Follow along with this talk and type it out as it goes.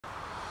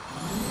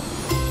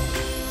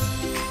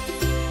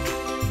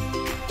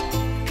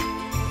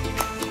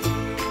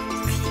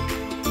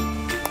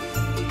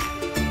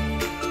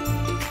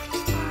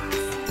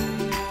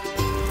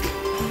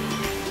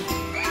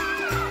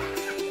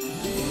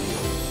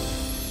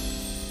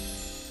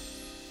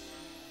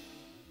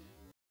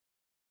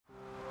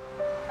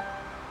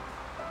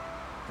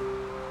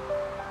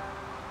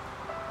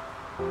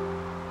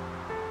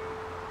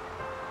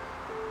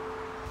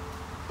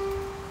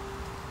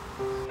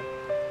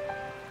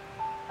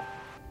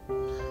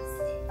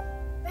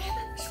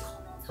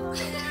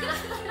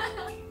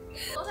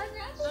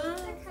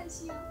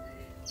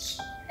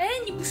哎，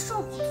你不是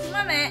说不涂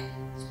吗，妹？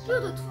有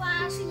的涂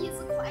啊，是1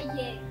字块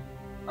耶。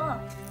嗯，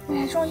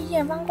哎，这种一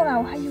眼望过来，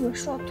我还以为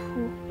是要涂。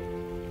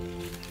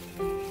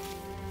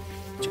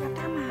这个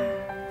大嘛。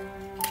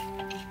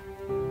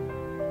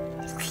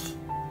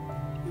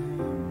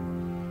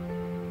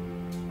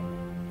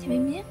甜蜜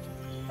蜜。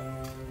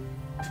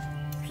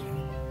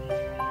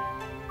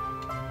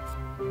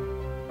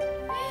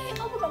哎，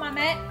熬不着吗，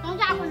妹？人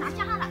家会拿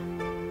假了。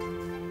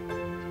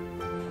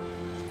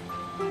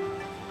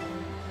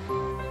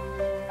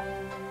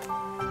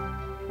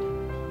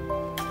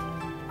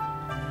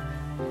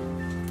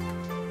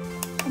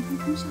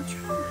小圈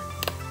儿，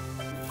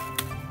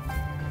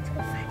这个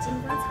发金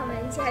光草莓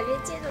以前还没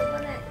见到过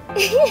呢。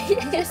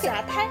这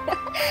啥态？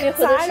没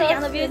和这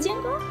样的没有见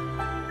过。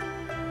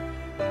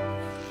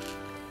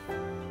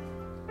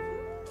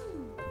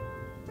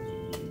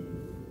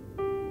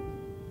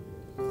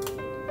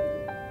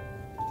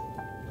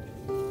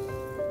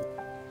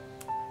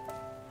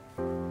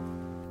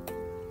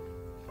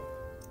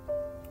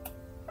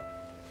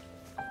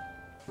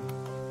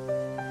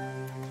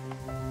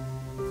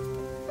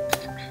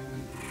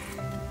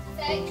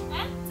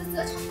这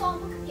差不多，我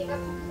们看别个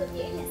旁边的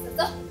别颜色，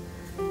走。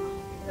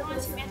往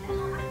前面带好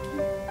啊，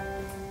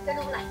跟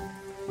着我来。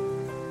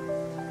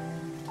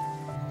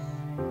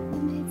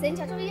妹子，你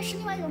家这个也是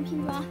另外一种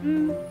品种。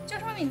叫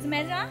什么名字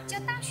来着？叫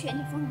大雪，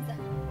你放名字。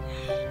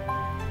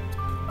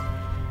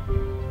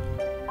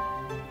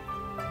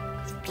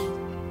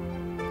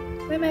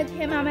妹妹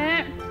甜吗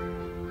妹？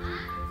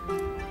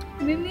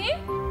咪咪。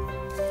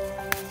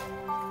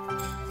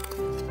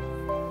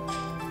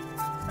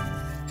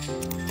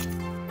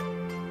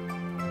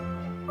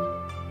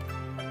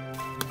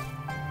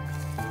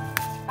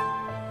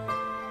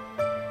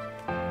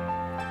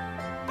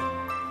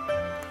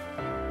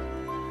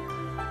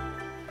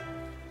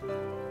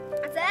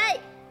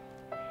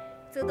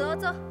走走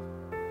走，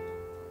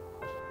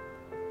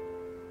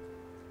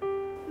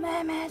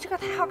妹，这个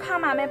太好看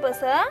嘛，妹不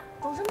是？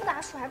种这么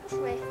大树还不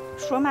熟哎？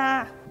说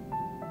嘛，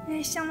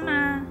哎，香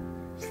嘛，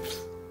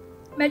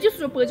妹就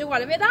是白酒瓜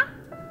的味道。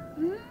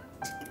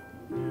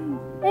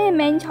哎，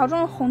妹，你瞧这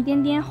种红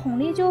点点，红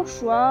的就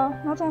熟，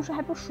那种是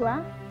还不熟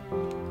啊？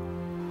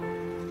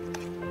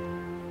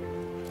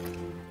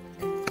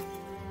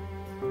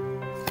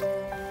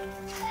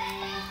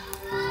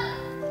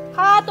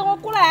好，等我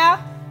过来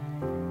啊。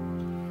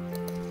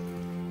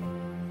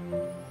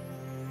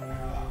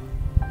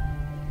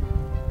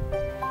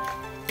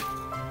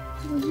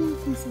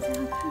颜色才好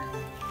看。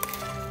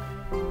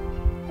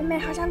妹妹，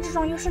好像这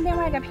种又是另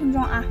外一个品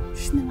种啊。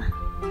是的嘛，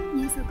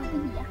颜色都不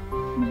一样。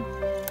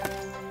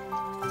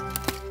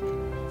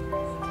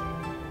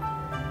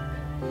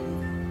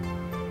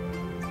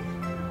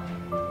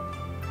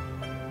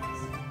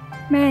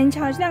妹，你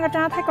瞧这两个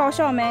长得太搞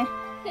笑了没？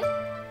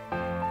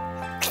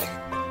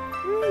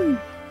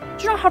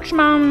这种好吃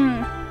吗？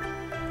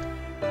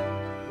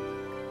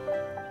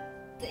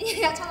等一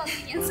下要尝到这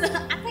个颜色，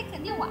阿仔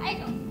肯定爱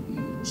着。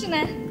是呢。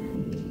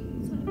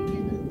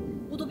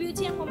我都没有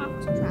见过嘛，好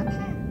像抓太。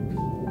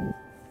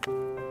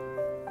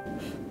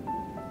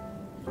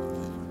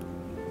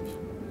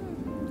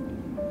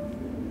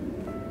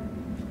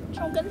这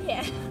种更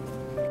甜。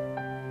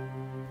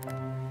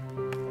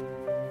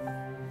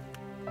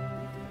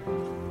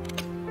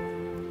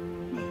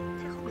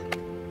太好了。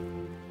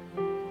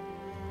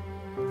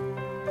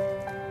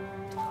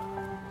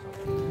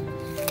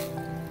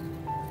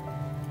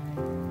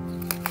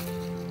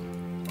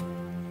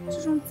这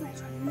种摘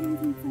出来有点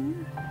粉粉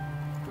啊。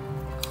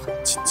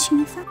轻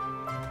轻放。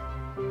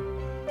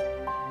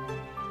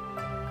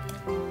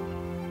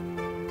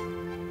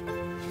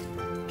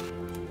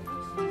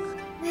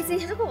妹子，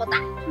你这个我大。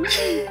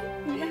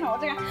你看我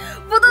这个，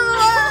不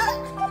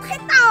太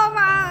大了吧？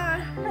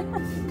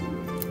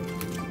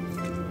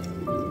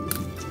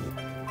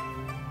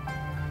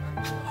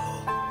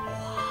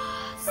哇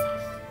塞！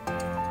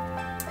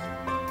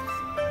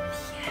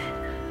天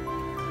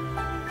哪！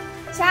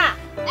夏，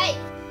哎，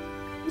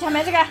你想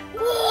买这个？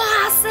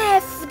哇塞，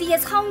蝴蝶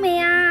草莓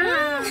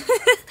啊！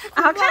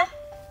好看。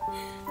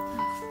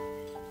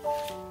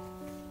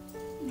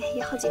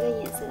有好几个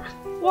颜色啊！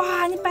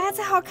哇，你白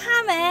菜好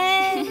看没？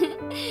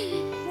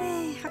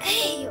哎，好看！哎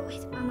呦喂，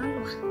慢慢录。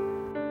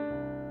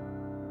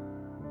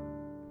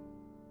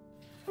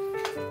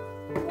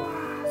哇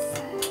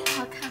塞，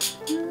好看！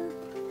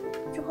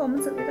这会我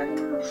们走的到底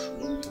蛮熟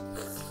的。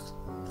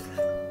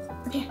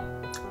OK，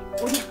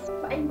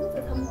把你这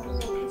草莓我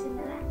开心的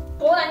来。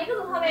那你这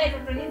个草莓就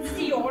是你自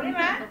己用的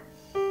吗？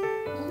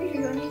我平时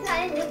用的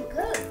它也入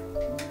口。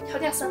挑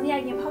点生的呀，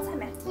给你泡菜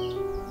没？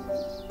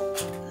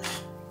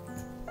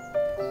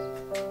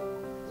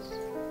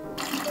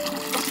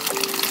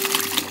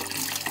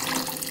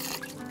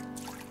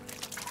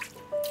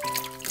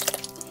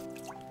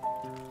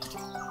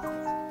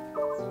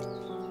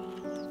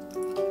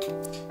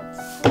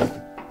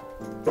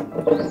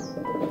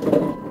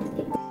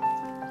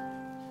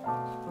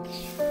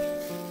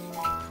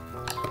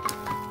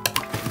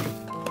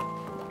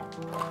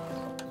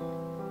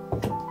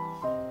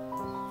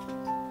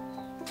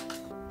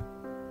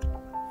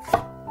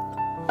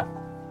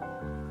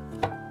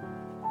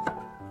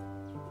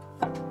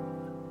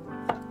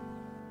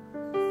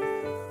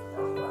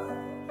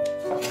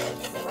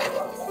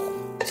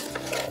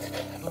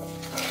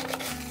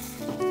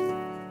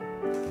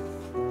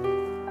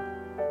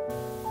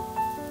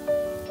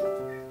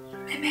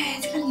妹妹，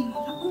这个柠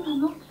檬它不能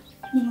弄，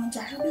柠檬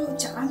加是被我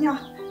加了呢。哎呀！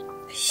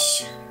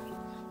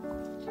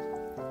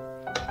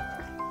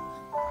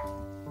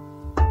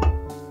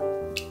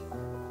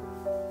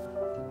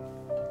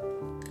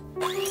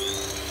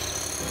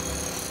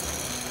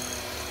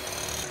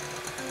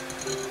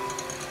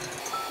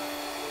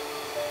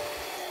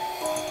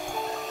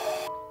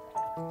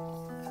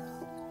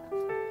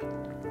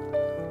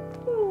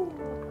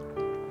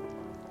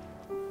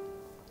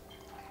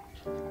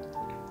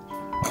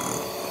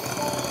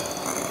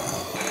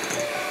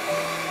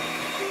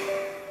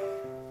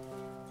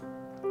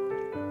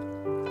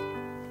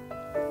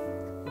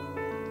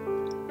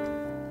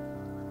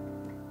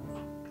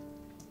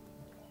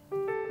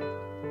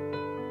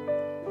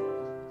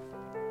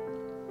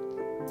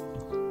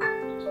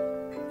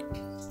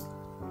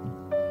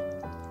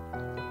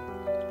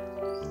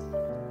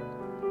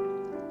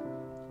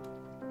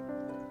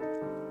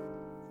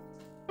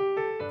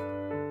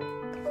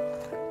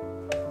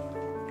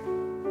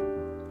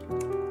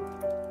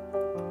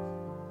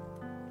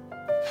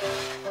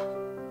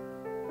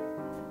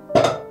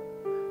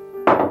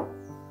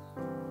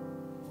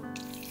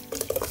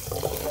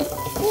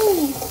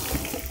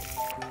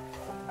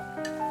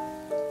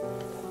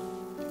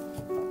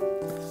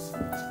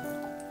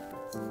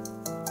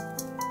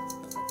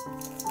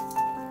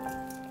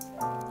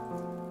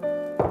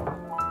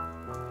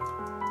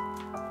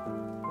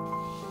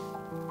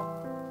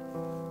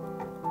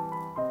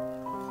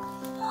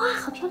哇，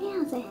好漂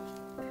亮啊！这。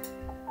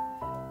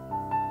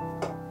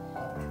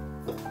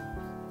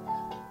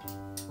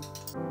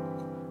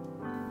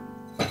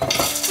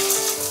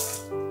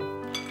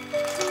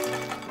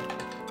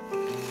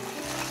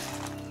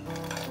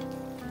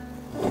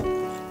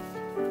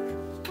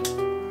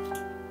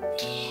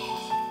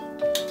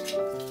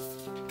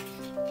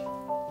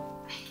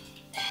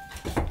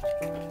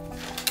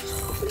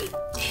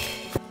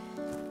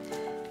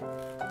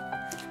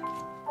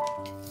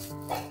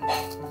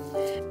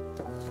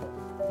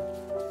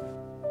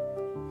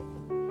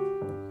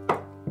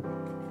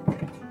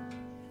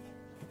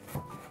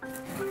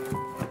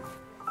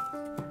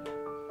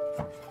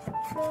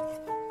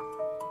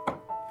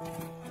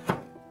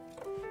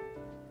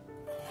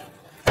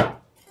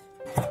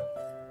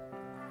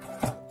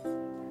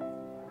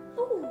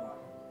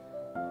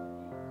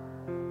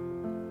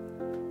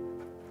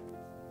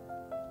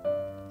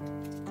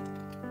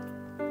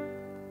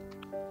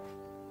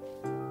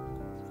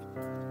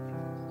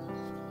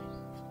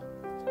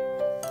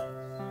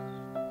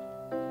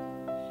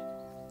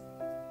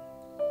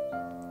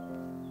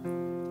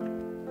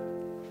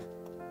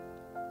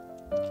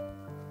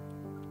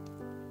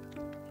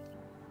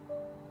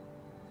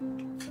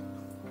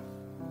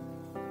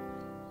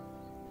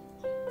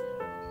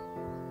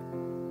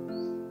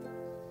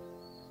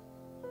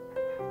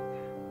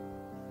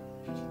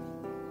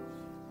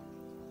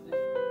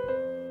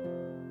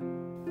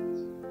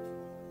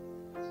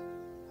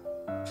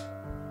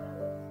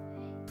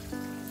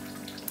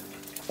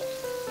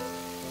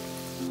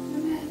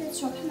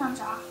小太难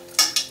炸。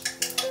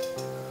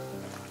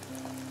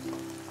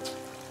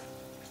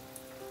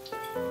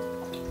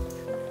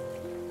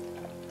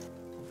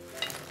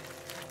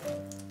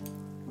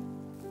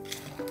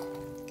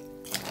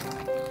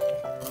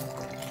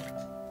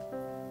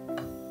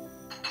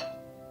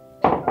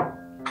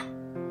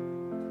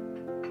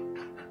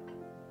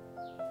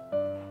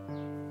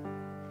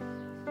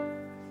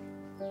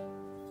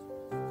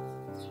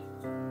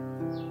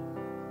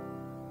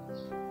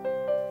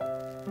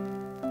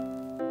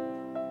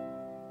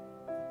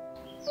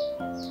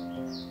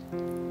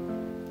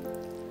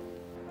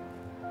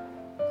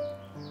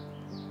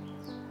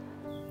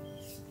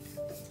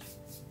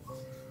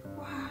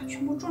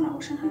全部撞到我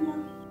身上了。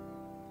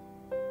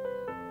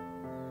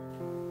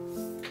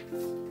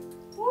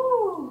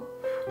哦，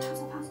烫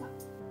死烫死！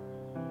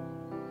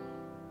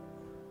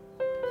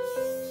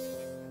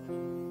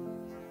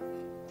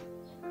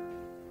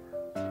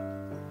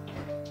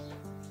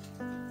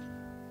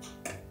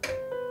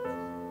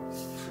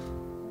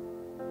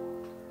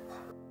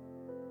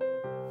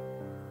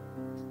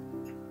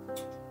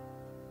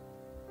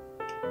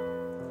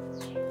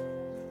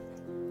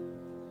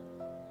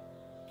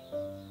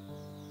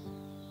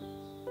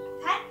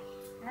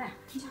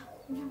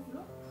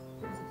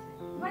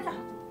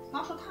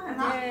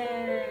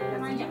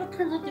这个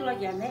藤子丢了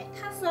盐的，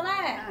他死了。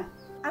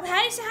阿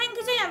太，下喊你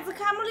去这样子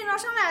看，没领导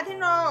上来听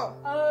喽。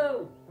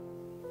哦。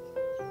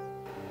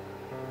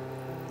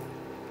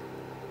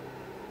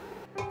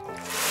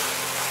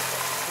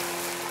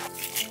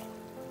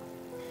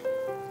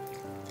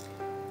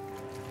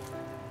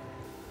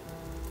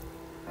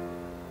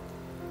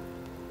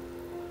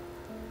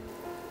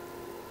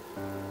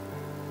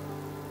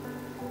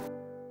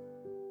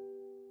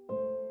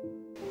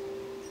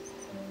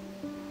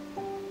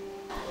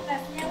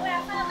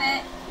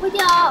喂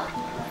掉。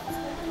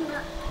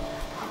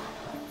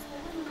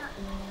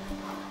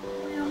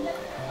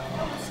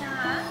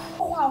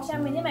我好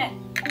想没你们。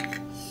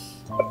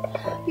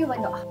别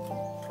问了。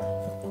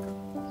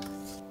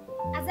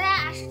阿仔，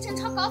俺是正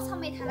炒高草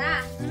莓摊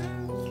啦。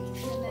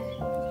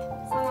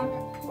啥玩意儿？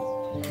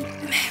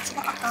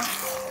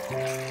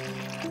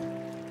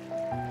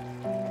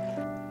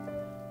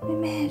妹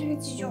妹，这个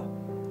鸡脚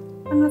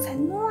让我才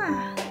暖。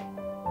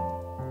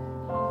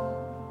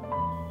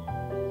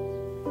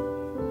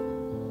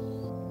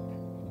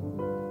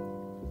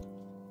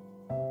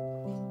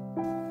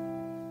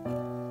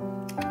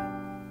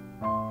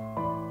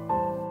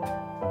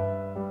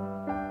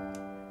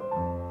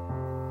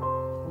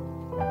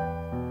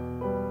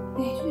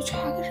这茶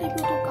可是也不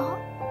有多高。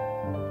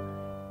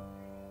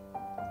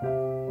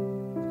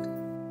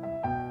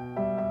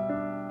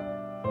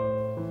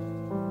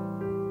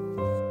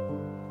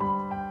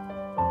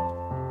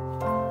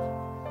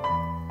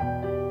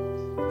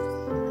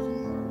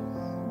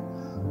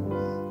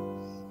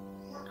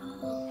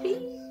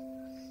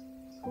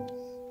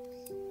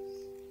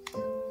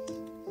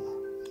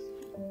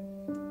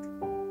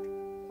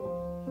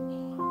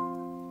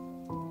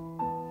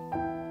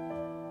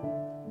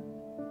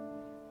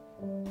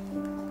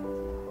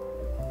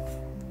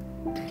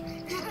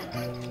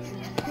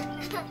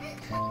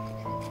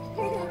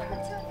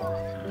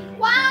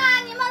哇，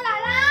你们来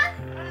啦！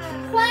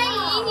欢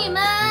迎你们，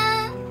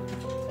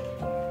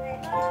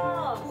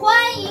欢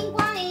迎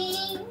光临。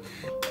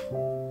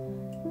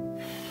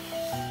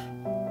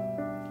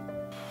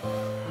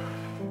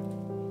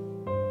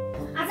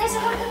阿仔，小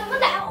哥哥能不能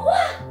来？哇！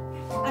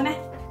阿妹，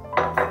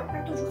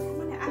快读书看嘛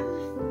呢啊！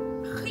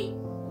嘿，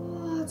哇，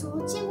这我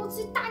见过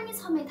最大的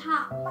草莓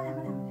塔。快点，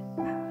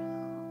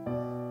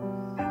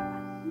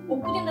我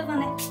固定的放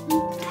的。来，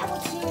我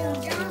听一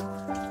张。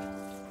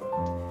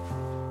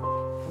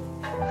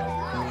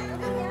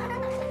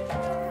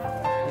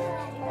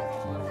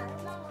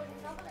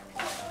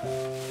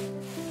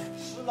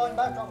老你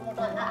把找我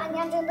找。俺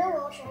娘真的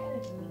我吃。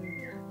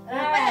快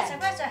吃，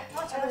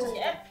我吃。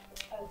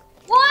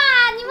哇，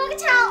你们个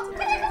瞧，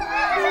快点，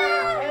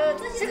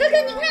小哥哥，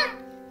你看。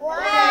哇！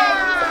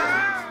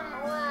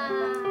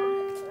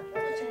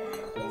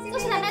坐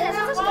起来，买点，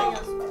坐起来。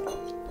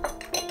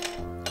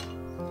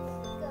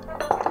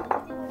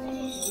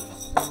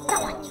大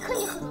碗，你可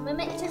以喝的，妹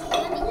妹，这是我的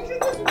名。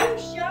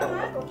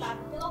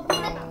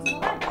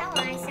让我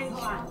来想吃，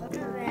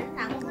让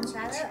我吃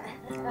了。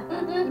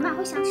你妈会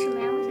想吃没？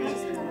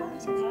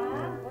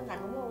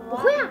不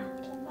会啊。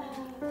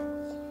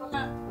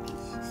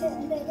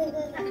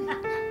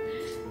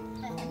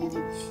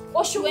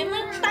我学你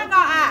们吃蛋糕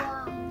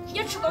啊，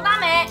要吃多大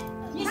没？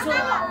你说，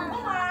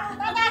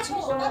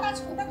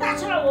大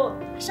吃了我。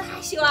是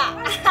害羞啊？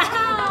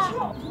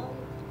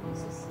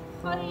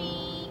好的，妹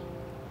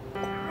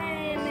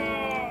妹。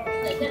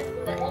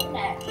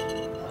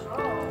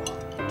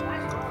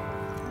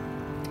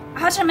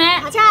好吃没？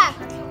好吃。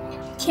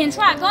甜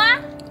出来哥啊？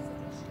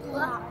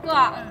哥，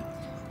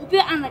我不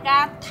要按那个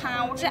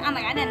糖，我只按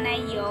那个点奶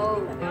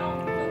油。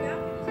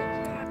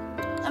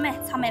妹妹，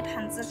草莓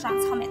盘子装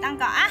草莓蛋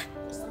糕啊！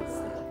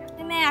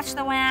妹妹要吃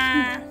得完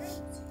啊？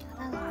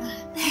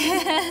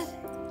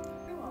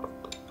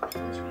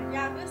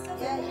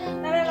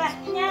来，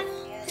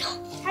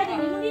还得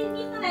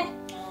你上来。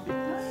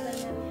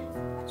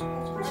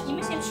你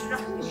们先吃着，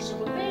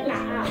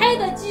还有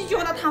个鸡脚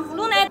的糖葫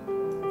芦呢。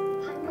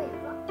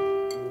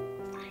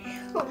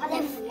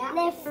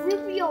来扶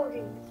不要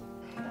人，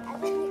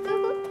你跟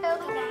我拍不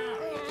干，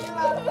老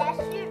别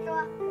虚着。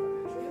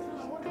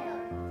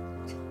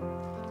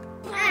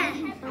哎，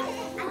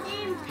俺这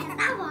拍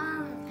大王，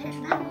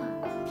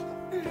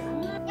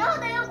要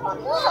的要广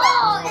播。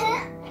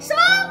什么？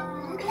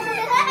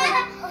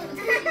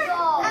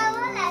俺们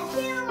来听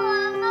我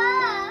们。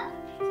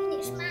你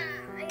是嘛？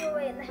哎呦喂，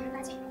来拿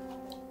去。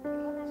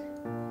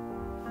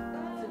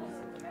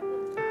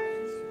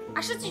啊，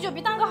是鸡脚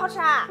比蛋糕好吃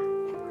啊？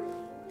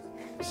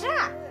不是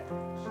啊。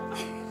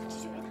鸡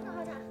脚比蛋糕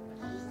好吃。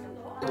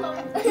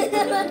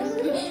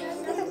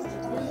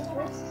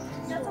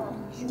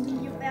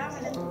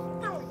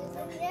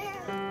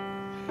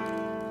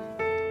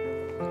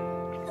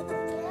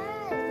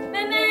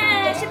妹妹，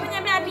是不是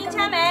要冰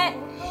茶没？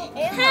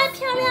太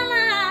漂亮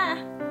啦！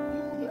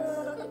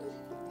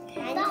看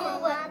这么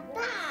大，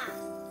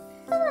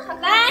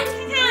来看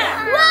看。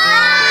哇！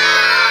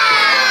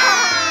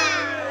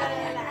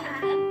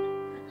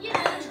一人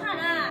串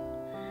啊！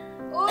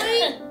喂，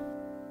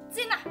自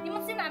己拿，你们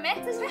自己拿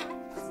没？自己拿。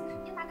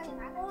你拿个。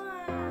哇，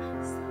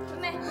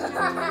妹妹，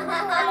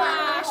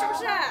哇，是不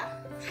是？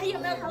还有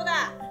没有偷的？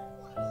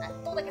来，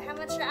多的给他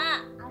们吃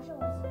啊！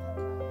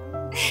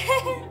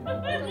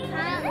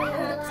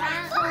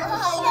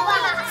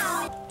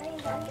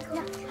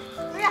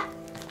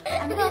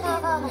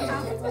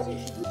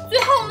最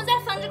后我们再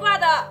分这块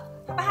的，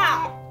好不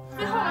好？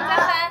最后我们再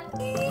分。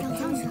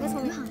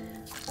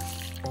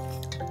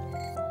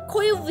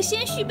可以无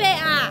限续杯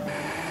啊！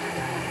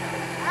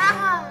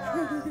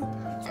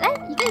来，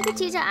一个一个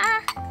接着啊！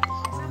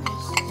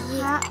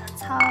好，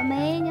草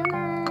莓牛奶，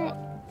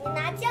你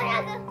拿酱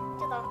压根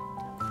知道。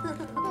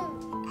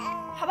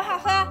好不好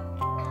喝？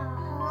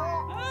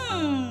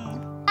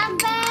干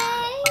杯！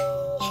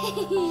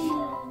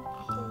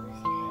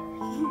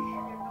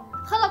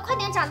喝了快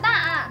点长大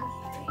啊！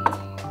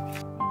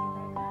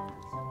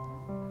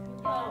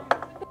哇，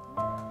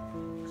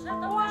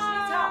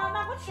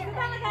那我吃个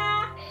蛋了看。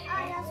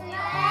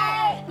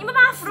你们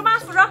把它扶着，把它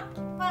扶着，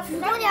扶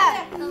住点儿，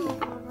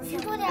扶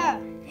住点儿，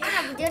那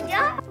不就掉？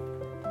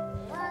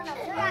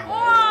哇！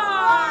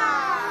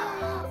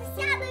吓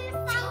得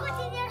3个今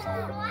天是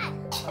乱。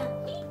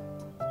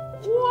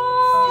哇！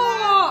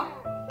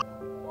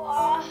哇！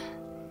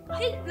嘿，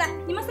来，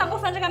你们3个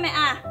分这个没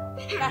啊？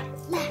来，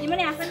你们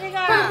俩分这个。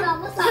差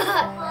不多，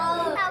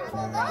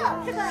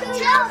这个小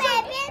北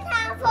边糖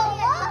蜂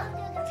窝。